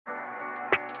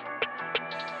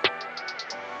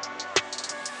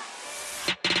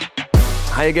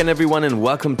Hi again, everyone, and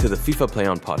welcome to the FIFA Play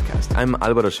On podcast. I'm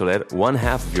Alvaro Soler, one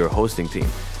half of your hosting team.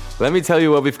 Let me tell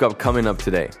you what we've got coming up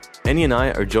today. Eni and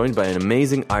I are joined by an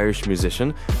amazing Irish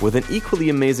musician with an equally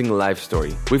amazing life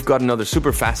story. We've got another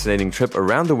super fascinating trip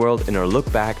around the world in our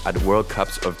look back at World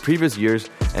Cups of previous years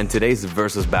and today's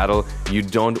versus battle you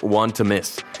don't want to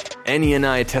miss. Eni and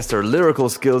I test our lyrical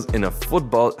skills in a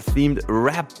football-themed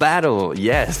rap battle.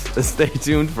 Yes, stay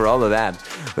tuned for all of that.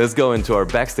 Let's go into our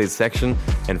backstage section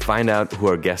and find out who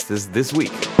our guest is this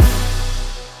week.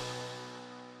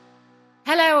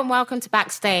 Hello and welcome to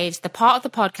Backstage, the part of the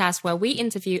podcast where we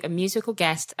interview a musical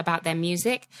guest about their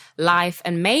music, life,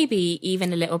 and maybe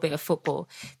even a little bit of football.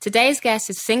 Today's guest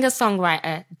is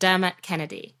singer-songwriter Dermot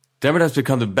Kennedy. Dermot has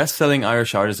become the best-selling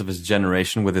Irish artist of his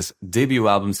generation with his debut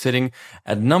album sitting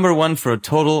at number one for a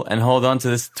total, and hold on to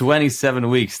this, 27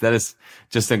 weeks. That is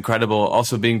just incredible.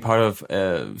 Also being part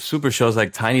of super shows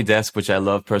like Tiny Desk, which I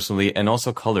love personally, and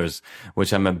also Colors,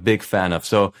 which I'm a big fan of.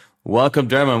 So welcome,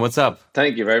 Dermot. What's up?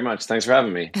 Thank you very much. Thanks for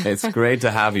having me. It's great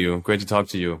to have you. Great to talk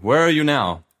to you. Where are you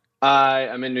now? I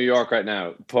am in New York right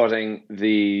now, putting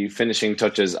the finishing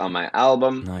touches on my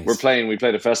album. Nice. We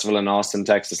played a festival in Austin,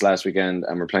 Texas last weekend,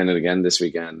 and we're playing it again this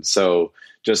weekend. So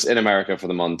just in America for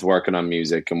the month, working on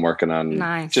music and working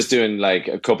on just doing like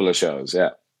a couple of shows. Yeah.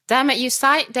 Dermot, you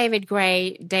cite David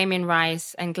Gray, Damien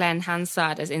Rice, and Glenn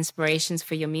Hansard as inspirations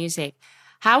for your music.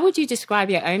 How would you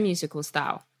describe your own musical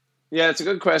style? Yeah, it's a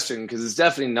good question because it's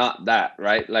definitely not that,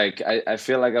 right? Like I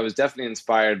feel like I was definitely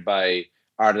inspired by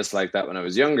artists like that when I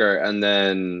was younger, and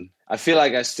then I feel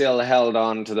like I still held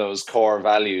on to those core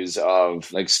values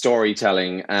of like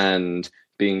storytelling and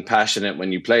being passionate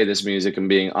when you play this music and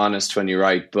being honest when you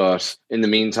write. But in the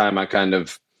meantime, I kind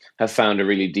of have found a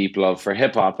really deep love for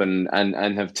hip hop and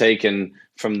have taken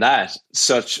from that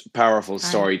such powerful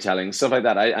storytelling, stuff like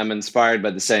that. I'm inspired by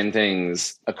the same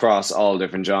things across all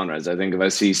different genres. I think if I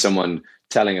see someone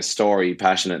telling a story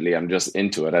passionately, I'm just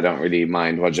into it. I don't really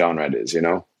mind what genre it is, you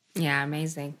know? Yeah,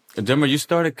 amazing. Dermot, you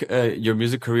started your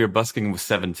music career busking with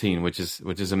 17, which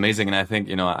is amazing, and I think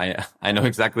I know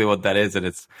exactly what that is, and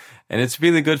it's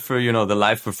really good for the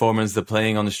live performance, the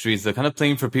playing on the streets, the kind of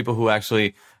playing for people who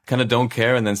actually kind of don't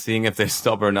care, and then seeing if they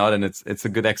stop or not, and it's a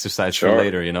good exercise for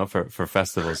later, for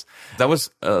festivals. That was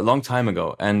a long time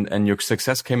ago, and your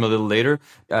success came a little later.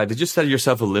 Did you set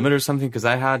yourself a limit or something? Because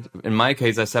in my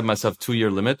case, I set myself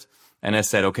 2-year limit. And I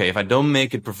said, okay, if I don't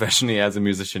make it professionally as a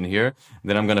musician here,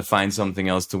 then I'm going to find something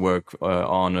else to work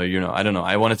on. Or, I don't know.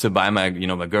 I wanted to buy my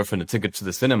girlfriend a ticket to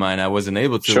the cinema, and I wasn't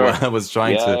able to while I was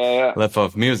trying to let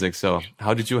off music. So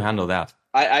how did you handle that?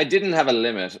 I didn't have a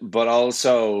limit, but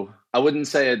also I wouldn't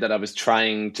say that I was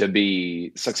trying to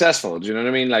be successful. Do you know what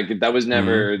I mean? Like that was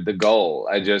never the goal.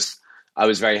 I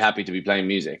was very happy to be playing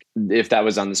music. If that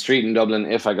was on the street in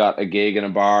Dublin, if I got a gig in a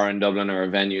bar in Dublin or a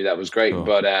venue, that was great. Oh.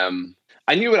 But,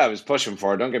 I knew what I was pushing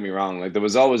for. Don't get me wrong. Like there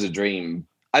was always a dream.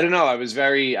 I don't know.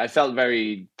 I felt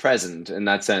very present in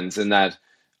that sense, in that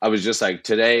I was just like,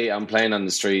 today I'm playing on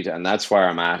the street and that's where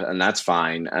I'm at and that's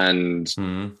fine. And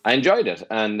I enjoyed it.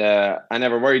 And I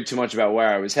never worried too much about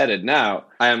where I was headed. Now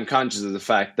I am conscious of the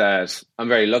fact that I'm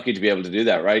very lucky to be able to do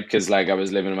that, right? Because like I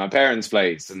was living in my parents'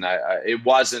 place and it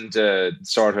wasn't a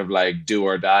sort of like do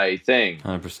or die thing.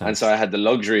 100%. And so I had the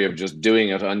luxury of just doing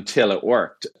it until it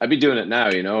worked. I'd be doing it now,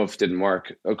 if it didn't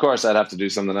work. Of course, I'd have to do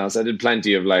something else. I did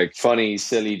plenty of like funny,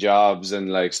 silly jobs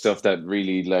and like stuff that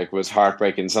really like was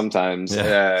heartbreaking sometimes.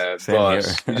 But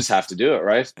you just have to do it,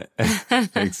 right?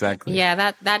 Exactly.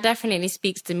 Yeah, that definitely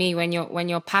speaks to me when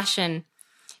your passion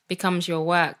becomes your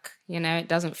work. It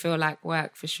doesn't feel like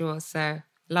work for sure. So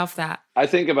love that. I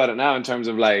think about it now in terms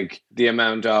of like the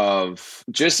amount of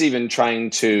just even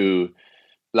trying to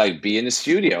like be in a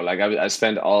studio. Like I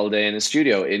spent all day in a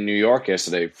studio in New York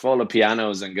yesterday, full of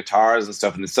pianos and guitars and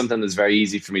stuff. And it's something that's very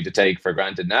easy for me to take for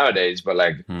granted nowadays. But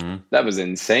like that was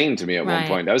insane to me at one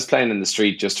point. I was playing in the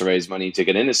street just to raise money to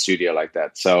get in a studio like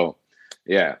that. So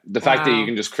yeah, the fact that you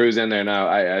can just cruise in there now,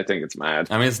 I think it's mad.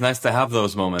 I mean, it's nice to have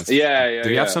those moments. Yeah.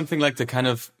 Do you have something like to kind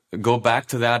of go back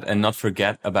to that and not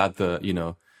forget about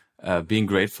the, being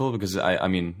grateful? Because I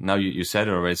mean, now you said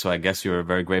it already, so I guess you're a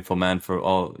very grateful man for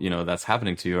all, that's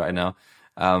happening to you right now.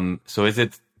 So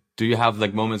do you have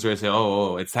like moments where you say,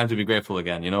 oh, it's time to be grateful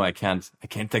again? I can't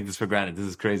take this for granted. This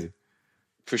is crazy.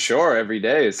 For sure. Every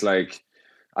day. It's like,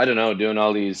 I don't know, doing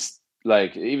all these,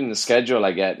 like even the schedule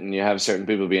I get, and you have certain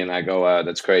people being like, oh,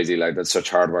 that's crazy. Like that's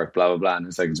such hard work, blah, blah, blah. And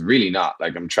it's like, it's really not.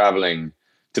 Like I'm traveling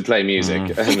to play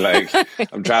music and like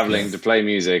I'm traveling to play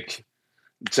music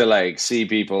to like see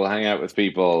people, hang out with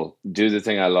people, do the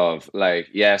thing I love. Like,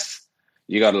 yes,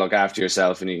 you got to look after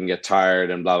yourself and you can get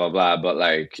tired and blah, blah, blah. But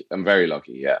like, I'm very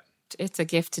lucky. Yeah. it's a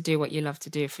gift to do what you love to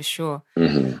do, for sure.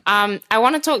 Mm-hmm. I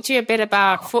want to talk to you a bit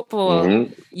about football.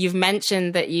 Mm-hmm. You've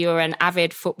mentioned that you're an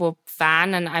avid football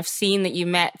fan, and I've seen that you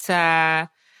met a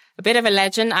bit of a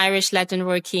legend, Irish legend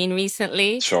Roy Keane,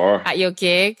 recently. Sure. At your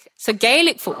gig. So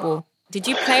Gaelic football, did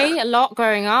you play a lot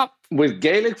growing up? With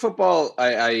Gaelic football,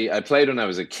 I played when I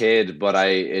was a kid, but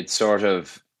it sort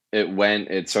of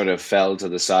fell to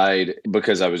the side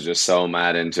because I was just so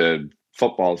mad into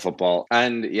football.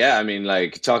 And yeah, I mean,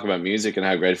 like, talk about music and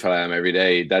how grateful I am every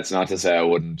day. That's not to say I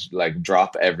wouldn't like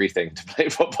drop everything to play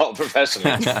football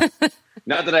professionally.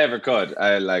 Not that I ever could.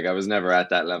 I was never at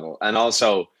that level. And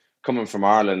also, coming from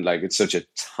Ireland, like, it's such a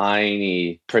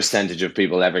tiny percentage of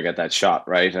people ever get that shot,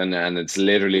 right? And it's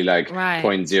literally like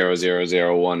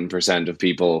 0.0001% of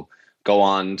people go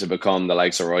on to become the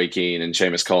likes of Roy Keane and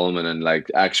Seamus Coleman and like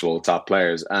actual top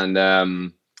players. And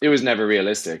it was never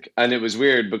realistic. And it was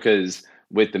weird because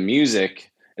with the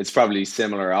music, it's probably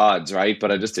similar odds, right?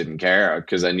 But I just didn't care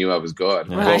because I knew I was good.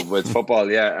 Right. But with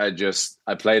football, yeah,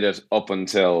 I played it up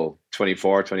until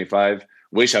 24, 25.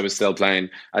 Wish I was still playing.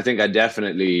 I think I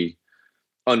definitely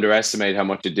underestimate how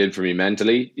much it did for me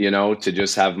mentally, you know, to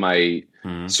just have my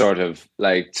sort of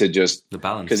like, to just the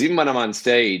balance. Because even when I'm on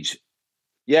stage,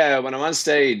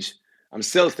 I'm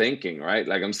still thinking, right?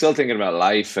 Like, I'm still thinking about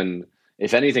life. And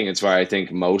if anything, it's where I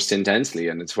think most intensely,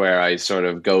 and it's where I sort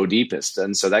of go deepest.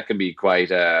 And so that can be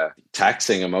quite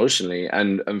taxing emotionally.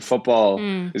 And football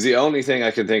is the only thing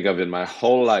I can think of in my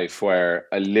whole life where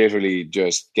I literally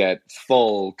just get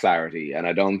full clarity and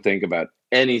I don't think about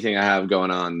anything I have going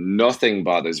on. Nothing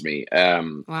bothers me.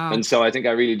 Wow. And so I think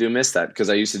I really do miss that because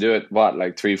I used to do it,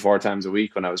 like 3-4 times a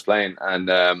week when I was playing. And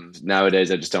nowadays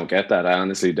I just don't get that. I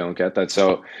honestly don't get that.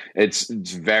 So it's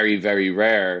very, very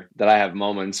rare that I have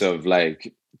moments of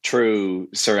like true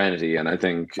serenity. And I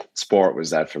think sport was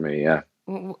that for me. Yeah.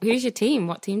 Who's your team?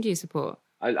 What team do you support?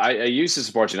 I used to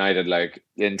support United like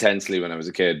intensely when I was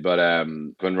a kid. But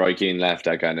when Roy Keane left,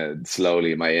 I kind of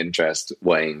slowly, my interest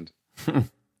waned.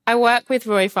 I work with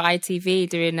Roy for ITV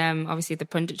doing obviously the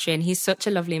punditry, and he's such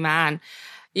a lovely man.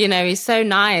 You know, he's so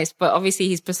nice, but obviously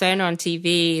his persona on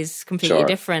TV is completely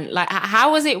different. Like,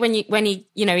 how was it when he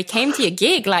came to your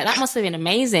gig? Like, that must have been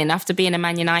amazing after being a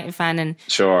Man United fan. And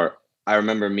sure, I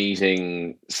remember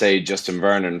meeting, say, Justin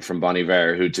Vernon from Bon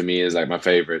Iver, who to me is like my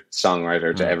favorite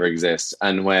songwriter to ever exist.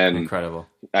 And when incredible,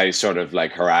 I sort of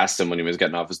like harassed him when he was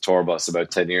getting off his tour bus about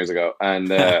 10 years ago,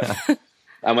 and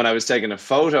and when I was taking a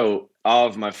photo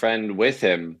of my friend with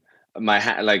him, my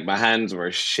hands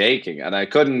were shaking and I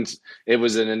couldn't. It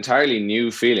was an entirely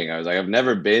new feeling. I was like, I've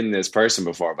never been this person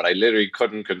before, but I literally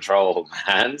couldn't control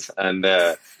my hands. And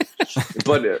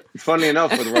but funnily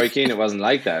enough, with Roy Keane, it wasn't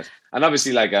like that. And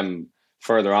obviously, like, I'm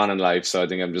further on in life, so I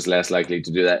think I'm just less likely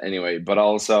to do that anyway. But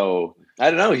also,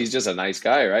 I don't know. He's just a nice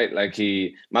guy, right? Like,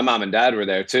 my mom and dad were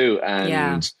there too,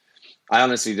 and I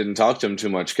honestly didn't talk to him too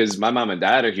much because my mom and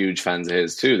dad are huge fans of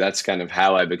his too. That's kind of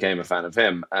how I became a fan of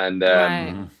him. And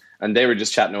and they were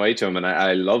just chatting away to him. And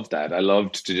I loved that. I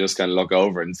loved to just kind of look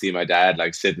over and see my dad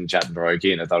like sitting chatting to Roy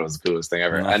Keane. I thought it was the coolest thing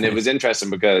ever. And it was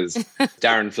interesting because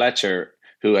Darren Fletcher,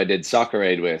 who I did Soccer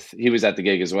Aid with, he was at the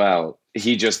gig as well.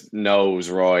 He just knows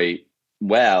Roy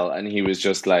well. And he was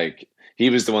just like, he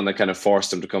was the one that kind of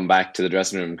forced him to come back to the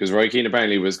dressing room because Roy Keane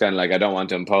apparently was kind of like, I don't want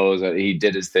to impose. He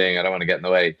did his thing. I don't want to get in the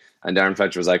way. And Darren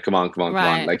Fletcher was like, come on.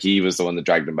 Like, he was the one that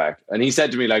dragged him back. And he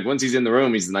said to me, like, once he's in the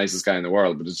room, he's the nicest guy in the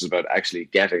world. But it's just about actually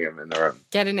getting him in the room.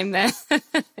 Getting him there.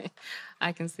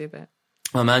 I can see that.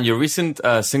 Oh, man, your recent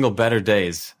single Better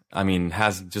Days, I mean,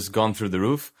 has just gone through the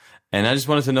roof. And I just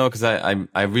wanted to know, because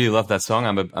I really love that song.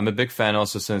 I'm a big fan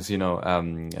also since,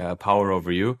 Power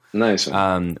Over You. Nice.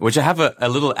 Which I have a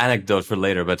little anecdote for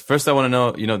later. But first I want to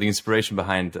know, the inspiration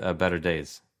behind Better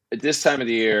Days. At this time of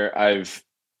the year, I've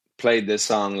played this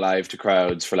song live to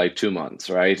crowds for like 2 months,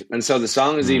 right? And so the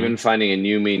song is even finding a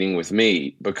new meaning with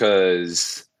me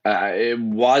because it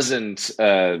wasn't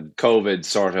a COVID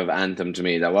sort of anthem to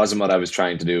me. That wasn't what I was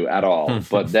trying to do at all.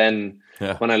 But then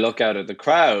when I look out at the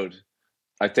crowd,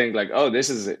 I think like, oh, this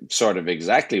is sort of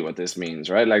exactly what this means,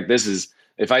 right? Like, this is,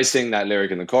 if I sing that lyric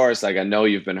in the chorus, like, I know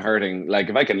you've been hurting. Like,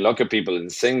 if I can look at people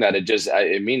and sing that,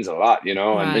 it means a lot, Right.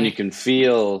 And then you can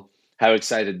feel how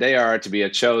excited they are to be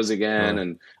at shows again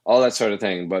and all that sort of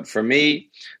thing. But for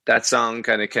me, that song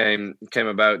kind of came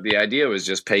about. The idea was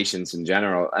just patience in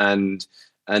general. And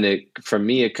it, for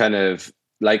me, it kind of,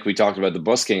 like we talked about the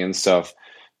busking and stuff,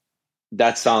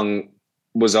 that song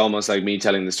was almost like me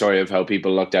telling the story of how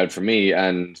people looked out for me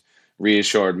and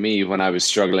reassured me when I was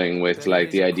struggling with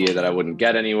like the idea that I wouldn't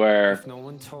get anywhere,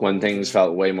 when things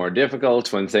felt way more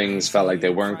difficult, when things felt like they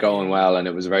weren't going well and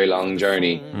it was a very long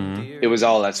journey. it was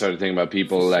all that sort of thing about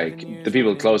people, like the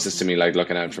people closest to me, like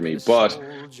looking out for me. But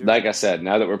like I said,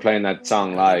 now that we're playing that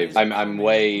song live, I'm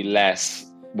way less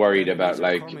worried about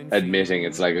like admitting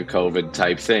it's like a COVID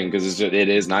type thing, because it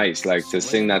is nice, like to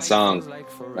sing that song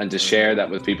and to share that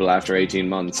with people after 18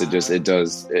 months. It's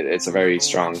a very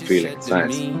strong feeling. It's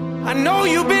nice. I know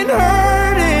you've been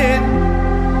hurting,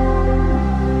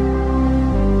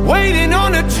 waiting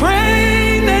on a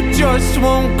train that just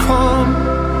won't come.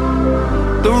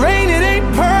 The rain, it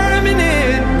ain't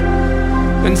permanent,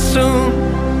 and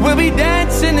soon we'll be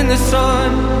dancing in the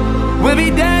sun. We'll be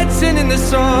dancing in the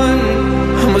sun.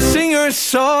 I'ma sing your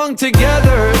song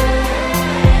together.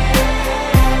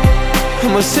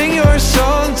 I'ma sing your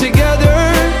song together.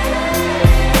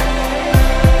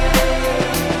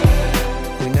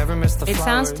 It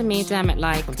sounds to me, Dermot,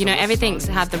 like, you know, everything's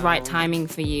had the right timing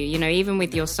for you. You know, even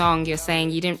with your song, you're saying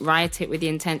you didn't write it with the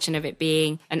intention of it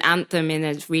being an anthem in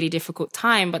a really difficult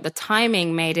time, but the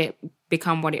timing made it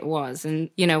become what it was.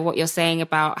 And, you know, what you're saying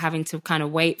about having to kind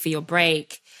of wait for your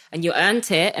break, and you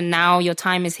earned it, and now your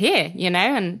time is here, you know?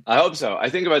 And I hope so. I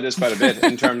think about this quite a bit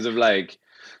in terms of like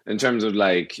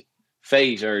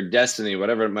fate or destiny,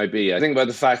 whatever it might be. I think about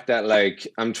the fact that like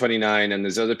I'm 29 and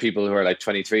there's other people who are like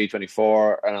 23,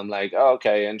 24, and I'm like, oh,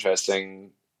 okay,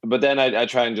 interesting. But then I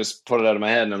try and just put it out of my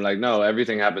head, and I'm like, no,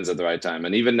 everything happens at the right time.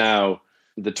 And even now,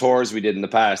 the tours we did in the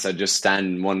past, I'd just stand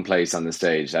in one place on the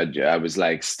stage. I was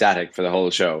like static for the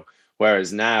whole show.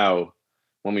 Whereas now,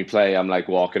 when we play, I'm like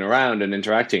walking around and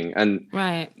interacting. And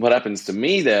what happens to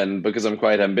me then, because I'm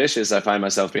quite ambitious, I find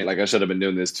myself being like, I should have been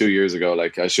doing this 2 years ago.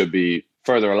 Like I should be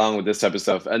further along with this type of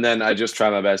stuff. And then I just try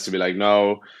my best to be like,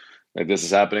 no, like this is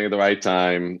happening at the right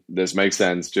time. This makes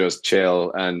sense. Just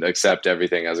chill and accept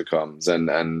everything as it comes.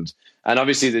 And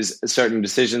obviously there's certain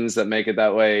decisions that make it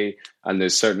that way. And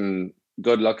there's certain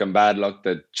good luck and bad luck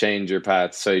that change your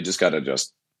path. So you just got to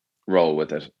just roll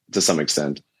with it to some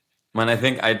extent. Man, I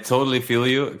think I totally feel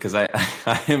you, because I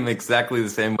am exactly the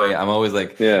same way. I'm always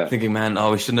like thinking, man,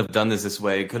 we shouldn't have done this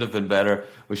way. It could have been better.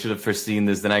 We should have foreseen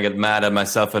this. Then I get mad at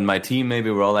myself and my team.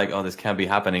 Maybe we're all like, oh, this can't be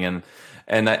happening.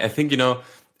 And I think, you know,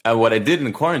 what I did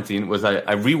in quarantine was I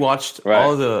rewatched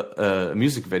all the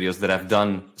music videos that I've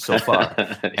done so far.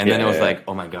 And then it was like,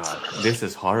 oh my God, this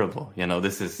is horrible. You know,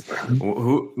 this is,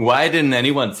 why didn't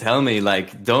anyone tell me,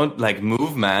 like, don't like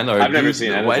move, man? Or I've never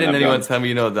seen it. Why didn't anyone tell me,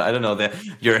 you know, I don't know,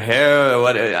 your hair or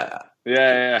what?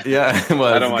 Yeah.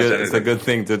 Well, it's a good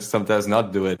thing to sometimes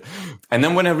not do it. And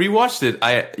then when I rewatched it,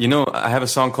 I have a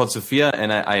song called Sophia,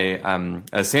 and I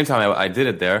at the same time I did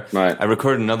it there. Right. I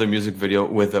recorded another music video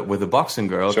with a boxing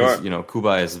girl, because you know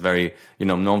Cuba is very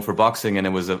known for boxing, and it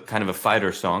was a kind of a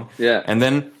fighter song. Yeah. And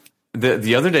then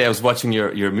the other day I was watching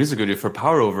your music video for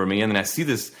Power Over Me, and then I see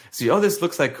this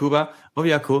looks like Cuba. Oh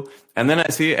yeah, cool. And then I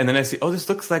see, oh, this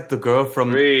looks like the girl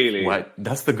from... Really? What?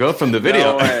 That's the girl from the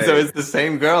video. No So it's the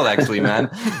same girl, actually, man.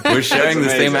 We're sharing the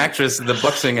same actress, the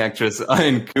boxing actress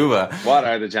in Cuba. What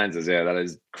are the chances? Yeah, that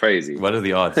is crazy. What are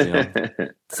the odds, you know?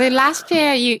 So last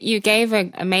year you gave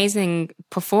an amazing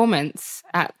performance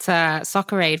at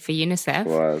Soccer Aid for UNICEF.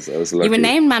 I was lucky. You were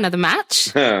named man of the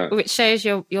match, which shows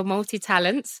your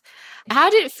multi-talents.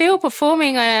 How did it feel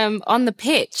performing on the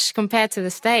pitch compared to the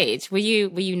stage? Were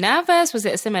you nervous? Was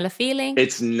it a similar feeling?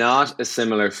 It's not a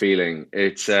similar feeling.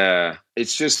 It's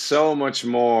just so much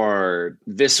more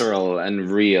visceral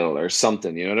and real, or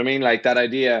something. You know what I mean? Like that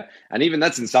idea, and even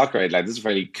that's in Soccer Aid. Like this is a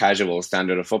fairly casual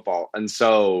standard of football, and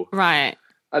so right.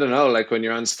 I don't know. Like when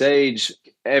you're on stage,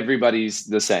 everybody's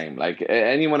the same. Like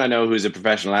anyone I know who's a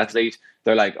professional athlete,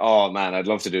 they're like, oh man, I'd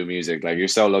love to do music. Like you're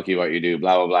so lucky what you do,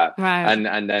 blah, blah, blah. Right.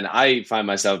 And then I find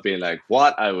myself being like,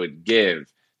 what I would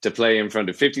give to play in front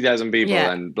of 50,000 people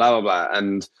and blah, blah, blah.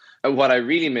 And what I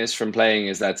really miss from playing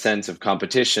is that sense of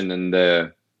competition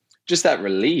and just that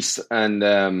release.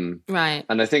 And right.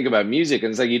 And I think about music,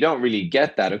 and it's like, you don't really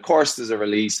get that. Of course, there's a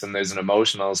release and there's an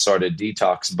emotional sort of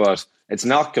detox, but it's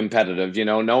not competitive. You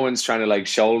know, no one's trying to like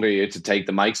shoulder you to take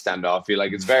the mic stand off you.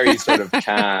 Like it's very sort of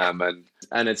calm,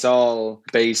 and it's all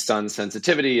based on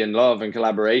sensitivity and love and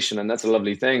collaboration. And that's a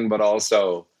lovely thing. But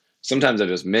also sometimes I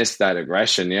just miss that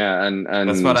aggression. Yeah. And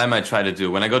that's what I might try to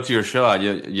do. When I go to your show,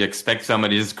 you expect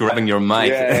somebody just grabbing your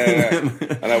mic. Yeah.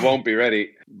 And I won't be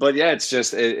ready. But yeah, it's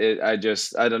just, I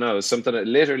don't know, something that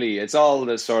literally, it's all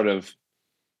this sort of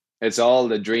It's all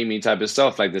the dreamy type of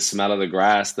stuff, like the smell of the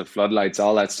grass, the floodlights,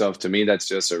 all that stuff. To me, that's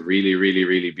just a really, really,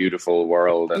 really beautiful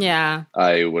world. And yeah.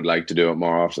 I would like to do it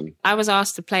more often. I was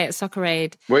asked to play at Soccer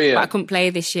Aid, Were you? but I couldn't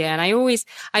play this year. And I always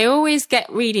get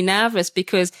really nervous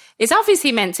because it's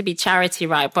obviously meant to be charity,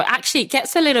 right? But actually it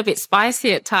gets a little bit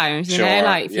spicy at times, you know,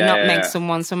 like if you're not meant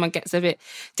someone gets a bit...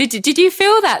 Did you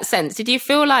feel that sense? Did you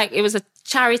feel like it was a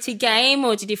charity game,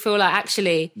 or did you feel like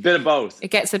actually... Bit of both.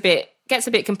 It gets a bit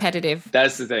competitive.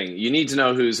 That's the thing. You need to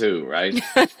know who's who, right?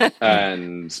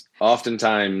 And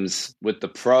oftentimes with the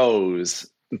pros,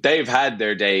 they've had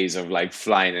their days of like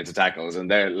flying into tackles, and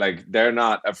they're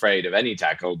not afraid of any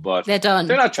tackle, but they're done.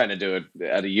 They're not trying to do it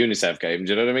at a UNICEF game.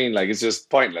 Do you know what I mean? Like, it's just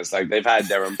pointless. Like, they've had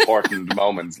their important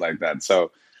moments like that.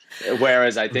 So,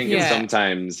 whereas I think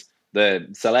sometimes the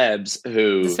celebs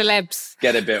who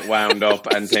get a bit wound up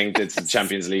and think it's the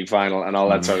Champions League final and all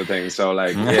that sort of thing. So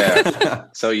like, yeah,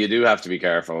 so you do have to be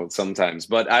careful sometimes.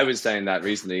 But I was saying that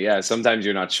recently. Yeah, sometimes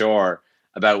you're not sure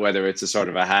about whether it's a sort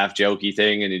of a half jokey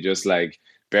thing and you just like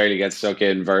barely get stuck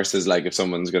in versus like if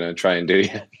someone's going to try and do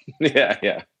you.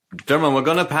 Yeah. Dermot, we're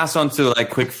going to pass on to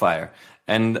like quick fire.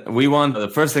 And we want the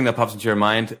first thing that pops into your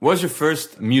mind. What was your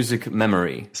first music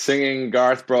memory? Singing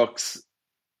Garth Brooks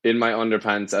in my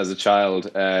underpants as a child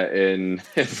in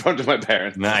front of my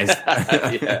parents. Nice.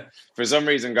 Yeah. For some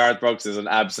reason, Garth Brooks is an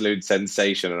absolute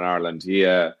sensation in Ireland. He,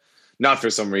 not for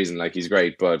some reason, like he's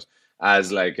great, but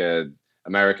as like a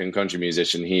American country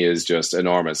musician, he is just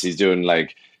enormous. He's doing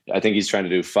like, I think he's trying to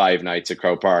do 5 nights at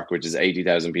Croke Park, which is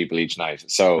 80,000 people each night.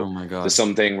 So there's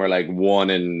something where like 1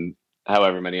 in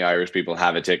however many Irish people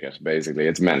have a ticket, basically.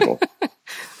 It's mental.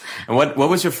 And what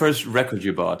was your first record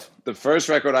you bought? The first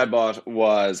record I bought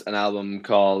was an album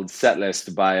called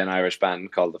Setlist by an Irish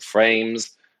band called The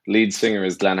Frames. Lead singer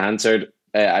is Glenn Hansard.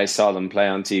 I saw them play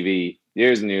on TV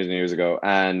years and years and years ago,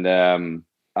 and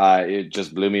it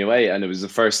just blew me away. And it was the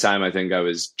first time I think I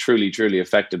was truly, truly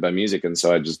affected by music. And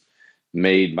so I just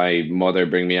made my mother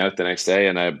bring me out the next day,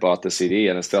 and I bought the CD,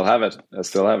 and I still have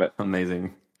it.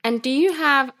 Amazing. And do you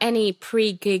have any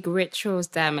pre-gig rituals,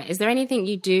 Dermot? Is there anything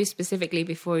you do specifically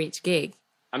before each gig?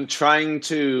 I'm trying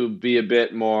to be a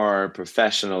bit more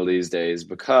professional these days,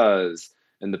 because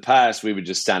in the past we would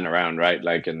just stand around, right?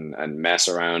 Like, and mess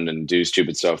around and do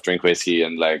stupid stuff, drink whiskey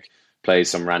and like play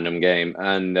some random game.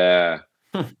 And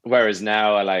whereas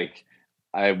now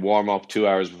I warm up 2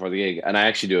 hours before the gig, and I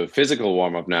actually do a physical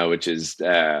warm up now, which is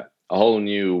a whole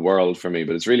new world for me,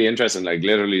 but it's really interesting. Like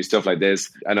literally stuff like this.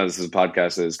 I know this is a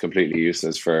podcast that is completely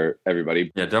useless for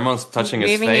everybody. Yeah, Dermot's touching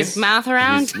his face. Moving his mouth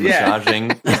around. He's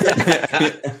massaging.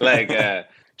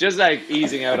 Just like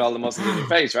easing out all the muscles in your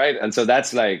face, right? And so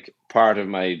that's like part of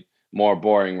my more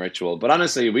boring ritual. But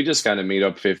honestly, we just kind of meet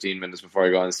up 15 minutes before I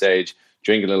go on stage,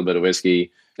 drink a little bit of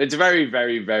whiskey. It's a very,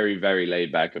 very, very, very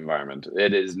laid back environment.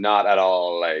 It is not at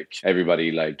all like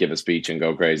everybody like give a speech and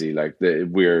go crazy. Like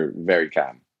we're very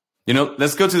calm. You know,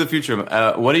 let's go to the future.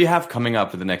 What do you have coming up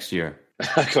for the next year?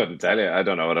 I couldn't tell you. I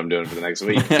don't know what I'm doing for the next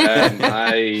week.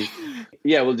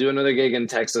 We'll do another gig in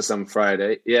Texas on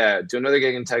Friday. Then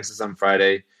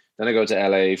I go to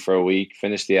LA for a week,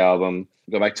 finish the album,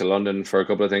 go back to London for a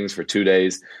couple of things for 2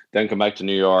 days, then come back to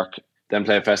New York, then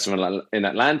play a festival in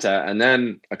Atlanta. And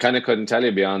then I kind of couldn't tell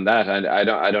you beyond that. And I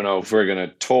don't know if we're going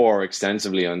to tour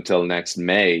extensively until next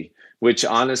May, which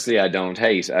honestly I don't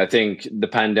hate. I think the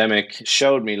pandemic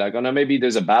showed me like, oh no, maybe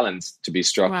there's a balance to be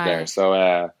struck there.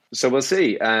 So we'll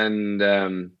see.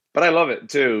 And but I love it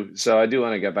too. So I do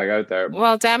want to get back out there.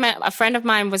 Well, Dermot, a friend of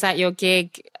mine was at your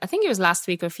gig, I think it was last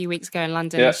week or a few weeks ago in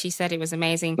London. Yeah. She said it was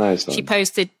amazing. Nice. She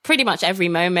posted pretty much every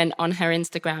moment on her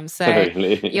Instagram. So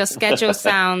your schedule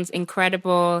sounds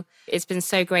incredible. It's been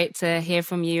so great to hear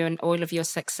from you and all of your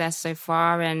success so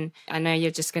far. And I know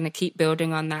you're just going to keep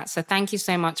building on that. So thank you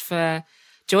so much for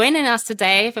joining us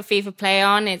today for FIFA Play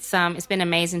On. It's been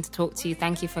amazing to talk to you.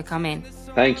 Thank you for coming.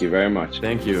 Thank you very much.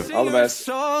 Thank you. All the best.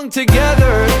 Song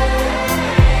together.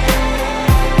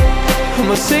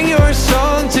 I'ma sing your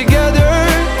song together.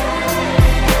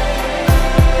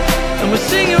 I'ma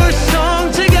sing your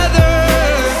song together.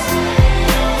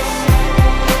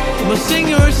 I'ma sing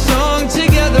your song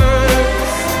together.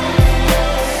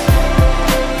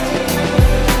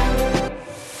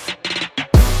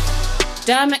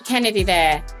 Dermot Kennedy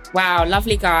there. Wow,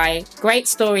 lovely guy. Great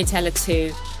storyteller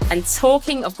too. And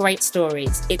talking of great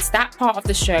stories, it's that part of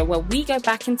the show where we go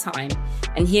back in time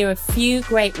and hear a few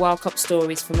great World Cup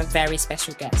stories from a very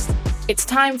special guest. It's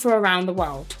time for Around the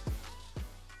World.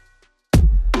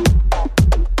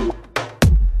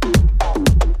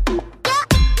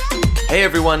 Hey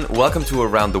everyone, welcome to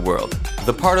Around the World.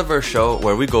 the part of our show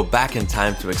where we go back in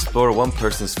time to explore one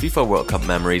person's FIFA World Cup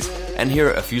memories and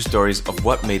hear a few stories of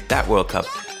what made that World Cup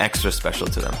extra special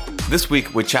to them. This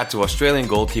week, we chat to Australian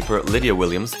goalkeeper Lydia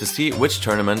Williams to see which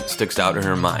tournament sticks out in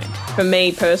her mind. For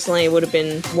me personally, it would have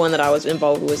been one that I was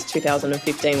involved with was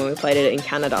 2015 when we played it in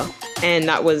Canada. And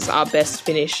that was our best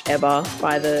finish ever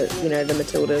by the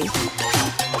Matildas.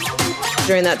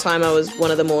 During that time, I was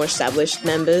one of the more established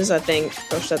members. I think,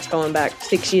 gosh, that's going back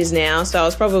 6 years now. So I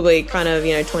was probably kind of,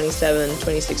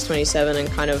 26, 27 and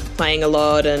kind of playing a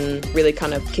lot and really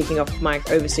kind of kicking off my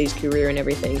overseas career and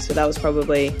everything. So that was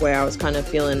probably where I was kind of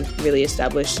feeling really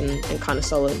established and kind of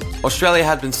solid. Australia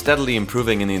had been steadily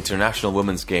improving in the international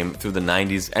women's game through the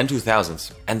 90s and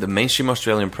 2000s, and the mainstream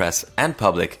Australian press and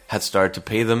public had started to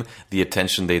pay them the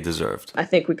attention they deserved. I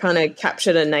think we kind of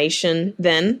captured a nation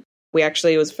then.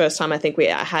 It was the first time I think we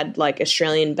had like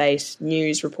Australian-based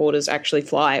news reporters actually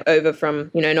fly over from,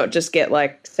 not just get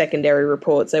like secondary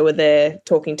reports. They were there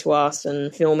talking to us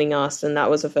and filming us. And that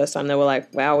was the first time they were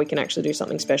like, wow, we can actually do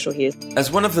something special here.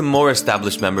 As one of the more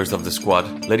established members of the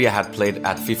squad, Lydia had played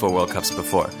at FIFA World Cups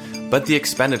before. But the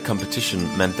expanded competition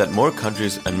meant that more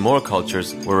countries and more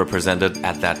cultures were represented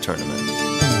at that tournament.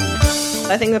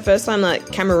 I think the first time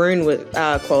that Cameroon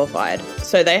qualified,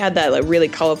 so they had that like really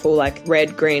colourful like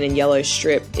red, green and yellow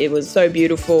strip. It was so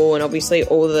beautiful, and obviously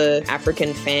all the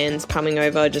African fans coming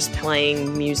over just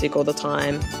playing music all the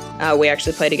time. We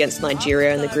actually played against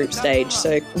Nigeria in the group stage,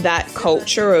 so that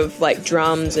culture of like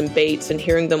drums and beats and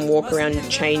hearing them walk around the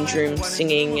change room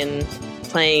singing and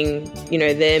playing,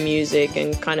 their music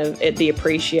and kind of the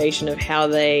appreciation of how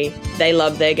they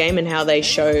love their game and how they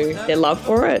show their love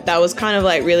for it. That was kind of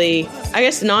like really, I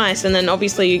guess, nice. And then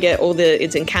obviously you get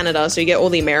it's in Canada, so you get all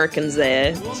the Americans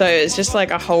there. So it's just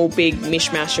like a whole big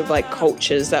mishmash of like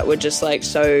cultures that were just like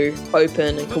so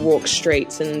open and could walk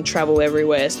streets and travel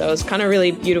everywhere. So it was kind of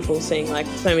really beautiful seeing like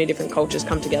so many different cultures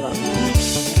come together.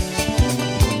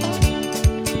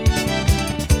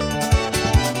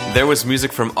 There was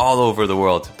music from all over the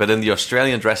world, but in the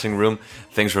Australian dressing room,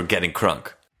 things were getting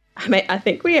crunk. I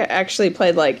think we actually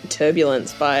played like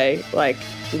Turbulence by like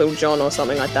Lil Jon or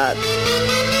something like that.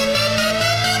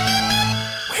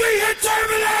 We hit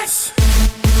turbulence!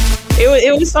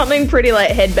 It was something pretty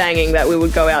like headbanging that we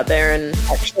would go out there and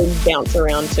actually bounce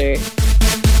around to.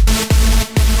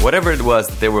 Whatever it was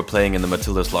that they were playing in the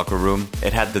Matildas locker room,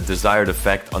 it had the desired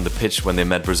effect on the pitch when they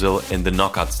met Brazil in the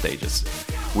knockout stages.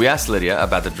 We asked Lydia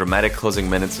about the dramatic closing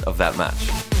minutes of that match.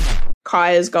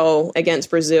 Kaya's goal against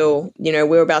Brazil, we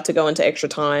were about to go into extra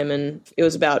time and it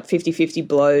was about 50-50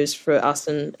 blows for us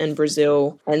and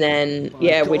Brazil. And then,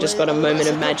 we just got a moment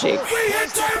of magic. We hit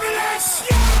turbulence!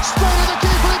 Straight at the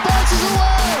keeper, it bounces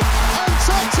away! And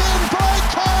tucked in by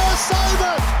Kaya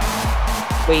Simon!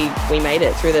 We made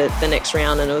it through the next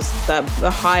round, and it was the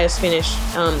highest finish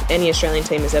any Australian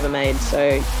team has ever made.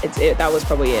 So that was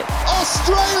probably it.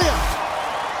 Australia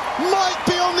might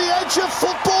be on the edge of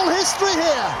football history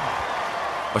here.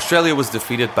 Australia was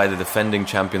defeated by the defending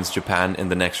champions Japan in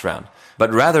the next round.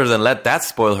 But rather than let that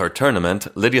spoil her tournament,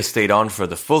 Lydia stayed on for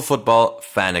the full football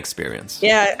fan experience.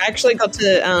 Yeah, I actually got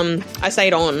to, I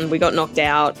stayed on. We got knocked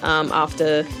out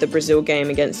after the Brazil game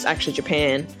against actually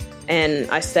Japan. And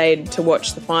I stayed to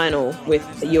watch the final with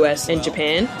the US and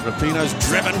Japan. Rapinoe's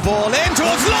driven ball in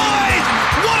towards Lloyd!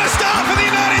 What a start for the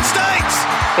United States!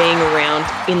 Being around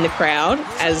in the crowd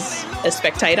as a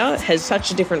spectator has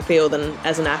such a different feel than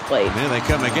as an athlete. Here they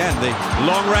come again, the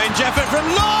long-range effort from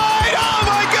Lloyd! Oh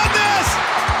my goodness!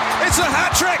 It's a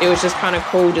hat-trick! It was just kind of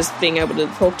cool just being able to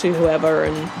talk to whoever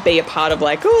and be a part of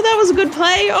like, oh, that was a good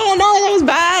play, oh no, that was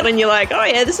bad. And you're like, oh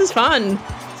yeah, this is fun.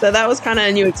 So that was kind of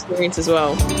a new experience as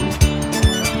well.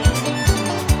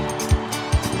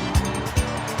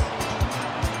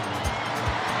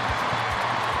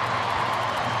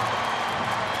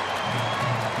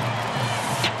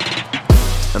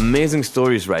 Amazing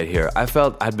stories right here. I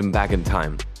felt I'd been back in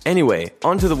time. Anyway,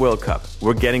 on to the World Cup.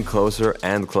 We're getting closer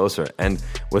and closer, and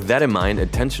with that in mind,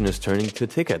 attention is turning to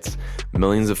tickets.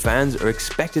 Millions of fans are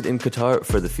expected in Qatar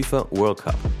for the FIFA World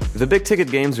Cup. The big ticket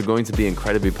games are going to be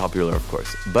incredibly popular, of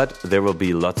course, but there will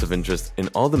be lots of interest in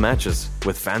all the matches,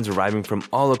 with fans arriving from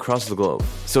all across the globe.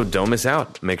 So don't miss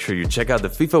out. Make sure you check out the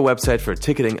FIFA website for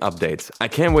ticketing updates. I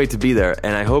can't wait to be there,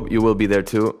 and I hope you will be there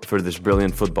too for this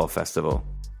brilliant football festival.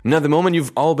 Now, the moment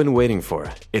you've all been waiting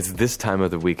for. It's this time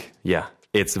of the week. Yeah,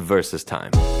 it's versus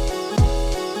time.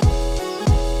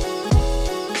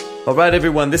 All right,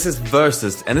 everyone, this is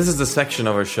Versus, and this is the section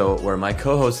of our show where my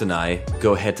co-host and I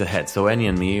go head-to-head. So Annie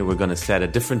and me, we're going to set a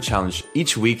different challenge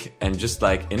each week, and just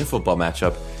like in a football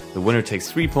matchup, the winner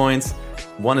takes 3 points,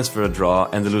 1 is for a draw,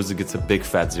 and the loser gets a big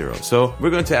fat 0. So we're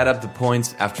going to add up the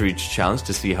points after each challenge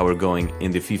to see how we're going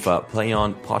in the FIFA Play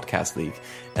On Podcast League.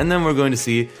 And then we're going to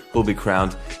see who'll be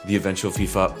crowned the eventual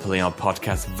FIFA Play On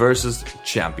Podcast Versus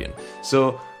champion.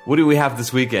 So what do we have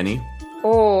this week, Annie?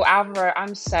 Oh, Alvaro,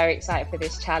 I'm so excited for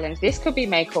this challenge. This could be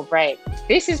make or break.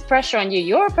 This is pressure on you.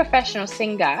 You're a professional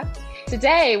singer.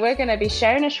 Today, we're going to be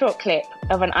showing a short clip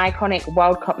of an iconic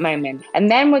World Cup moment.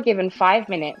 And then we're given 5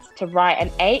 minutes to write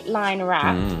an 8-line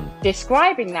rap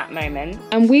describing that moment.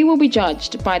 And we will be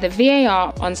judged by the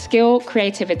VAR on skill,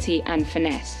 creativity, and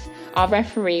finesse. Our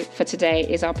referee for today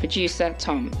is our producer,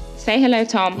 Tom. Say hello,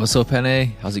 Tom. What's up,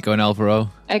 Penny? How's it going, Alvaro?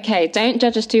 Okay, don't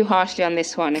judge us too harshly on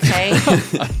this one, okay?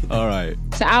 All right.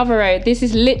 So, Alvaro, this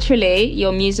is literally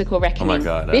your musical reckoning. Oh my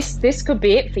God. This could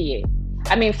be it for you.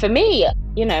 I mean, for me,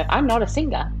 you know, I'm not a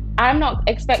singer. I'm not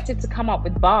expected to come up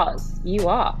with bars. You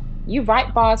are. You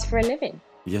write bars for a living.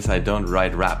 Yes, I don't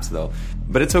write raps though,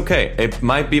 but it's okay. It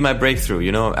might be my breakthrough,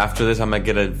 you know. After this, I might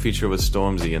get a feature with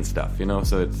Stormzy and stuff, you know.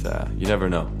 So it's you never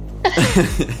know.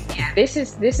 Yeah, this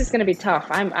is going to be tough.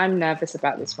 I'm nervous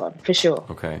about this one for sure.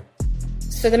 Okay.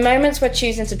 So the moments we're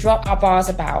choosing to drop our bars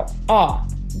about are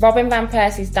Robin van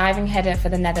Persie's diving header for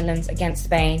the Netherlands against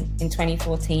Spain in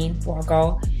 2014. What a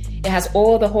goal! It has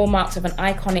all the hallmarks of an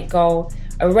iconic goal.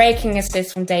 A raking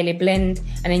assist from Daley Blind,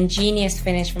 an ingenious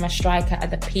finish from a striker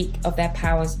at the peak of their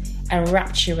powers, and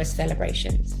rapturous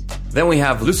celebrations. Then we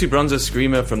have Lucy Bronze's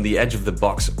screamer from the edge of the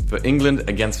box for England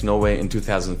against Norway in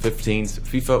 2015's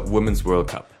FIFA Women's World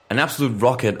Cup. An absolute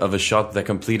rocket of a shot that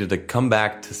completed a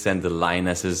comeback to send the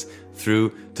Lionesses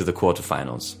through to the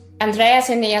quarterfinals. Andreas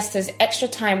Iniesta's extra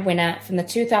time winner from the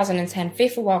 2010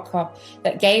 FIFA World Cup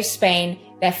that gave Spain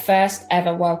their first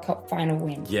ever World Cup final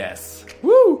win. Yes.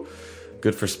 Woo!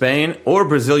 Good for Spain. Or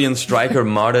Brazilian striker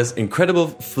Marta's incredible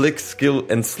flick skill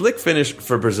and slick finish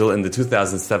for Brazil in the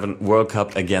 2007 World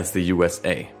Cup against the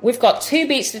USA. We've got 2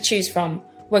 beats to choose from.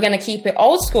 We're going to keep it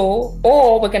old school,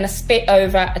 or we're going to spit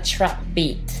over a trap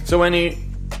beat. So Annie,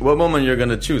 what moment you're going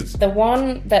to choose? The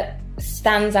one that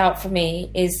stands out for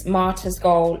me is Marta's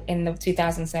goal in the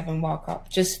 2007 World Cup.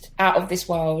 Just out of this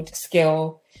world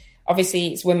skill.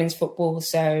 Obviously, it's women's football,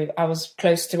 so I was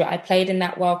close to it. I played in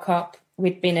that World Cup.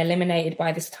 We'd been eliminated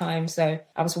by this time, so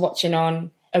I was watching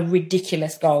on a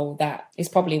ridiculous goal that is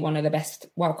probably one of the best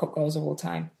World Cup goals of all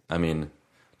time. I mean,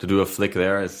 to do a flick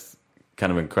there is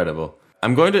kind of incredible.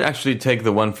 I'm going to actually take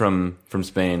the one from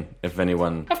Spain, if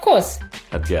anyone Of course.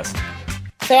 had guessed.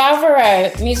 So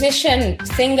Alvaro, musician,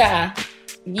 singer,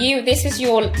 this is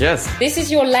your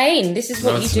lane. This is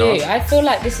what you do. Not. I feel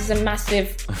like this is a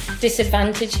massive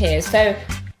disadvantage here. So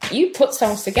you put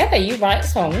songs together, you write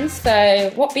songs.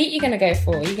 So what beat are you going to go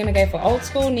for? Are you going to go for old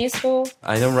school, new school?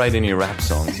 I don't write any rap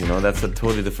songs, you know, that's a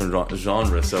totally different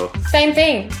genre. So Same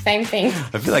thing.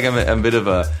 I feel like I'm a bit of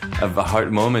a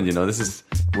hard moment, you know.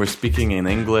 We're speaking in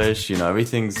English, you know, I'm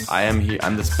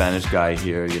the Spanish guy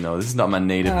here, you know, this is not my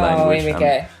native language. Here we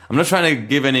go. I'm not trying to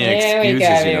give any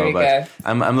excuses, you know, but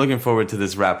I'm looking forward to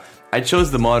this rap. I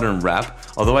chose the modern rap,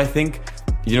 although I think,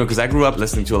 you know, because I grew up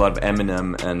listening to a lot of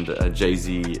Eminem and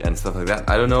Jay-Z and stuff like that.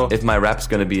 I don't know if my rap's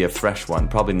going to be a fresh one.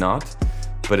 Probably not.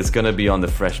 But it's going to be on the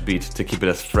fresh beat to keep it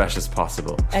as fresh as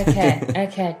possible.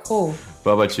 Okay, cool.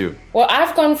 What about you? Well,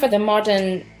 I've gone for the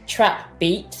modern trap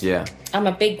beat. Yeah. I'm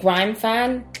a big grime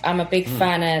fan. I'm a big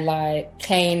fan of like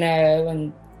Kano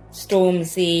and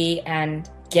Stormzy and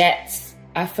Gets.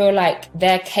 I feel like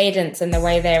their cadence and the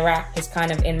way they rap is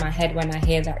kind of in my head when I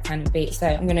hear that kind of beat. So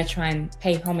I'm going to try and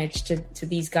pay homage to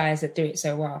these guys that do it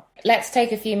so well. Let's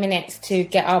take a few minutes to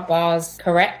get our bars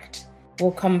correct.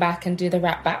 We'll come back and do the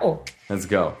rap battle. Let's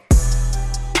go.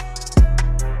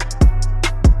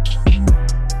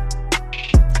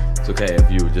 It's okay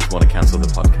if you just want to cancel the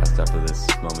podcast after this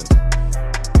moment.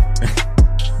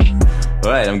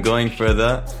 All right, I'm going for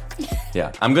the...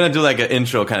 Yeah, I'm going to do like an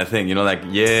intro kind of thing, you know, like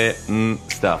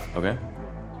stuff, okay?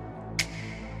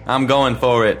 I'm going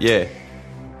for it, yeah.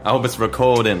 I hope it's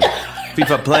recording.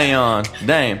 FIFA Play On,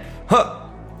 damn. Huh.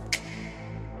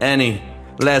 Annie,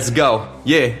 let's go,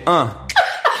 yeah,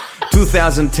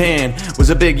 2010 was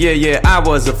a big year, yeah, I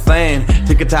was a fan.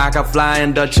 Tick-a-tock,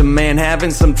 flying Dutchman, man,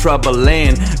 having some trouble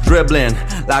in. Dribbling,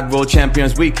 like world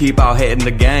champions, we keep our head in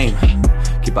the game.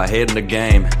 Keep our head in the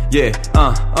game, yeah,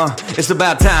 it's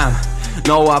about time.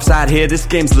 No offside here, this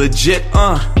game's legit,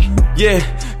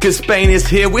 yeah. Cause Spain is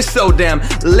here, we're so damn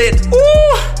lit,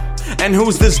 ooh. And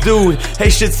who's this dude? Hey,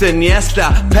 shit's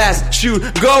Iniesta. Pass, shoot,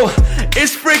 go.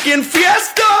 It's freaking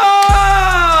Fiesta!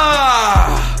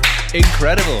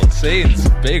 Incredible scenes.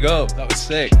 Big up. That was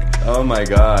sick. Oh my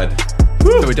god.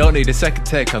 So we don't need a second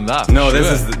take on that. No, sure.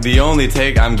 this is the only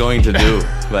take I'm going to do.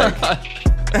 Like,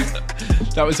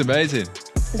 that was amazing.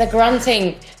 The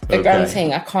grunting. The Okay.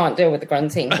 grunting. I can't deal with the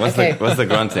grunting. what's Okay. the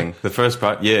grunting? The first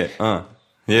part? Yeah.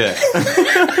 Yeah.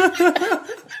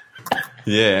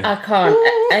 Yeah. I can't.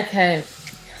 Okay.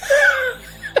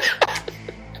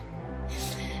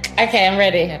 Okay, I'm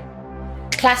ready.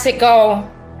 Classic goal.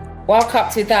 World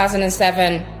Cup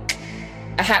 2007.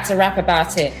 I had to rap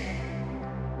about it.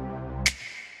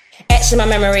 Etched in my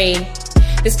memory.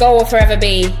 This goal will forever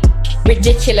be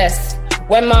ridiculous.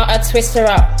 When Marta twists her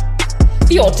up.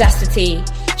 The audacity.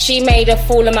 She made a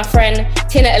fool of my friend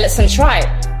Tina Ellison tried,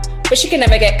 but she could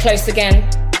never get close again.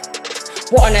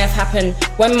 What on earth happened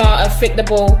when Marta flicked the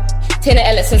ball? Tina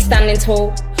Ellison standing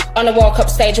tall on the World Cup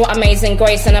stage. What amazing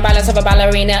grace and the balance of a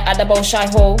ballerina at the Bolshoi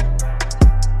Hall.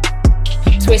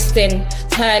 Twisting,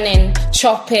 turning,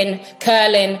 chopping,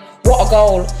 curling. What a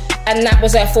goal. And that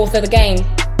was her fourth of the game.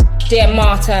 Dear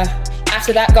Marta,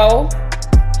 after that goal,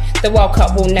 the World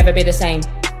Cup will never be the same.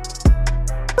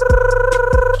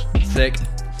 Sick.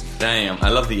 Damn, I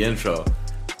love the intro.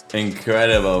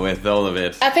 Incredible with all of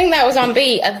it. I think that was on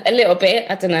beat a little bit.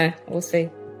 I don't know. We'll see.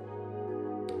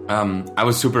 I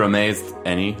was super amazed,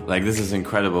 Annie. Like, this is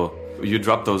incredible. You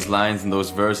dropped those lines and those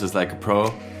verses like a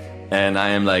pro, and I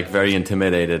am like very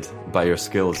intimidated by your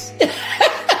skills.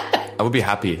 I would be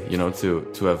happy,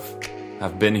 to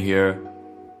have been here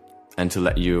and to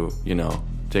let you,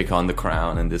 take on the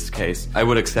crown in this case. I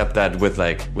would accept that with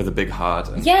a big heart.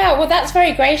 And Yeah, well, that's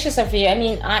very gracious of you. I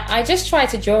mean, I just try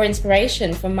to draw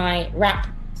inspiration from my rap,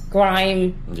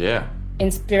 grime, yeah.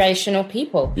 inspirational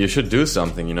people. You should do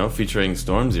something, featuring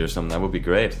Stormzy or something. That would be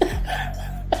great.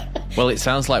 Well, it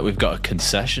sounds like we've got a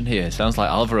concession here. It sounds like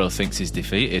Alvaro thinks he's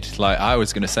defeated. Like, I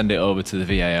was going to send it over to the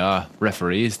VAR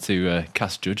referees to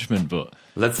cast judgment, but...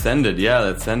 Let's send it, yeah,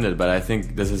 let's send it. But I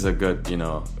think this is a good,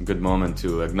 a good moment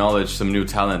to acknowledge some new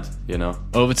talent,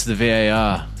 Over to the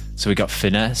VAR. So we got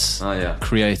finesse, Oh, yeah.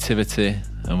 creativity,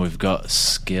 and we've got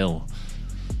skill.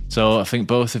 So I think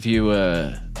both of you,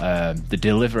 the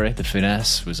delivery, the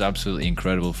finesse was absolutely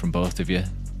incredible from both of you.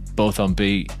 Both on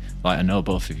beat. Like, I know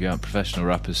both of you aren't professional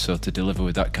rappers, so to deliver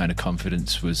with that kind of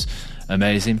confidence was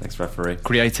amazing. Thanks, referee.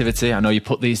 Creativity, I know you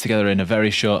put these together in a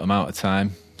very short amount of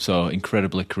time, so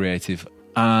incredibly creative.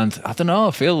 And I don't know,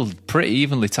 I feel pretty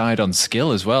evenly tied on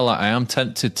skill as well. I am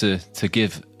tempted to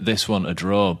give this one a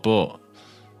draw, but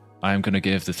I am going to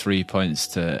give the 3 points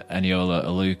to Eniola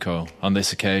Aluko on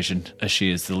this occasion, as she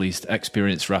is the least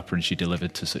experienced rapper and she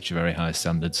delivered to such a very high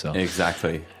standard. So,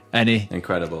 Exactly. Eni,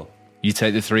 Incredible. you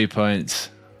take the 3 points.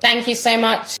 Thank you so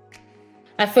much.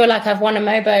 I feel like I've won a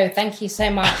Mobo. Thank you so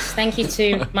much. Thank you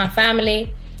to my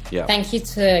family. Yeah. Thank you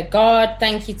to God.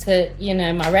 Thank you to,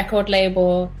 my record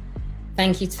label.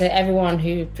 Thank you to everyone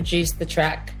who produced the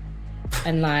track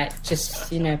and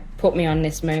just put me on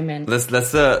this moment.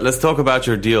 Let's talk about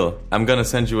your deal. I'm gonna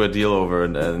send you a deal over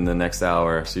in the next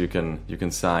hour, so you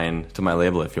can sign to my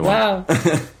label if you want.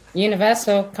 Wow.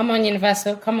 Universal. Come on,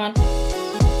 Universal. Come on.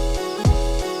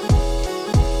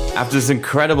 After this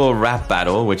incredible rap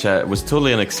battle, which was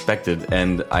totally unexpected,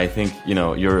 and I think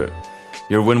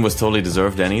your win was totally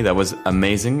deserved, Annie. That was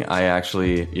amazing. I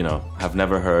actually, have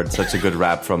never heard such a good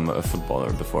rap from a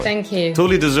footballer before. Thank you.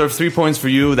 Totally deserved 3 points for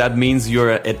you. That means you're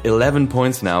at 11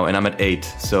 points now, and I'm at 8.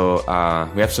 So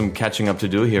we have some catching up to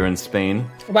do here in Spain.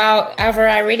 Well, Alvaro,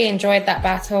 I really enjoyed that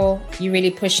battle. You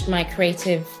really pushed my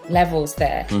creative levels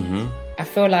there. Mm-hmm. I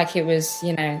feel like it was,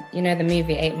 the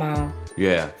movie 8 Mile.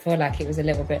 Yeah. I feel like it was a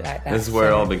little bit like that. This is where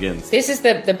it all begins. This is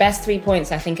the best 3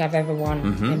 points I think I've ever won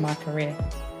in my career.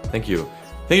 Thank you.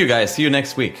 Thank you, guys. See you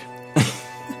next week.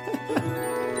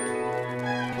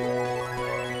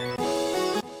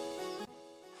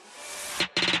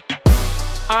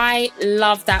 I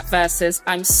love that versus.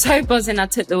 I'm so buzzing I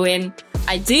took the win.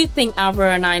 I do think Alvaro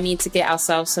and I need to get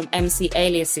ourselves some MC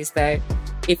aliases though.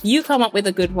 If you come up with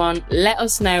a good one, let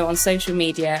us know on social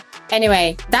media.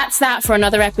 Anyway, that's that for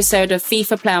another episode of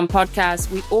FIFA Play On Podcast.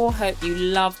 We all hope you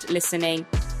loved listening.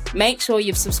 Make sure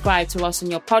you've subscribed to us on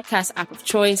your podcast app of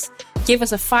choice. Give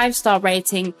us a 5-star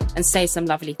rating and say some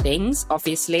lovely things,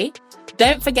 obviously.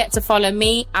 Don't forget to follow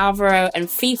me, Alvaro, and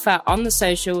FIFA on the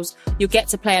socials. You'll get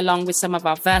to play along with some of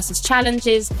our versus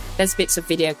challenges. There's bits of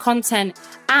video content,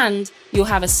 and you'll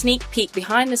have a sneak peek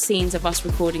behind the scenes of us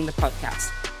recording the podcast.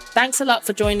 Thanks a lot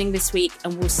for joining this week,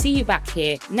 and we'll see you back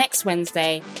here next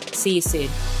Wednesday. See you soon.